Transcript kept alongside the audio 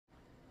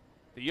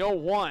The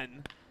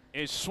 0-1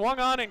 is swung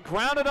on and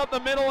grounded up the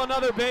middle,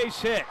 another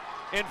base hit.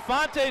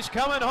 Infante's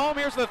coming home.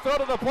 Here's the throw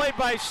to the plate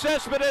by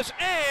Cespedes,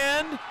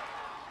 and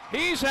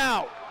he's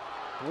out.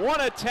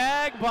 What a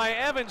tag by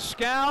Evan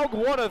Skoug.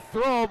 What a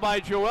throw by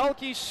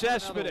Yoelqui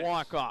Cespedes.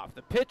 Walk-off.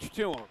 The pitch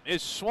to him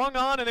is swung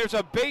on, and there's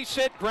a base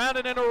hit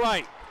grounded into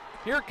right.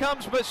 Here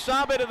comes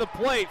Basabe to the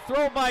plate.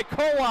 Throw by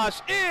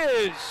Colas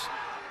is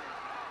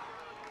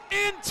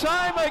in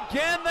time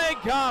again. They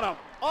got him.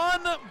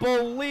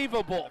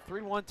 Unbelievable.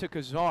 3-1 to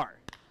Kazar.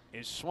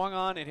 Is swung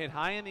on and hit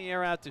high in the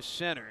air out to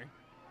center.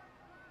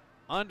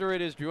 Under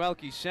it is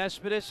Yoelqui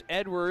Cespedes.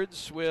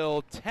 Edwards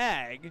will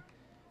tag.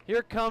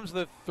 Here comes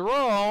the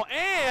throw,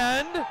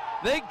 and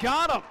they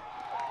got him.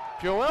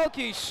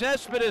 Yoelqui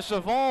Cespedes,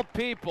 of all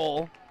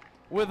people,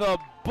 with a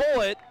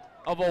bullet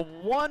of a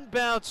one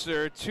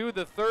bouncer to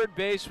the third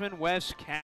baseman, Wes Kath.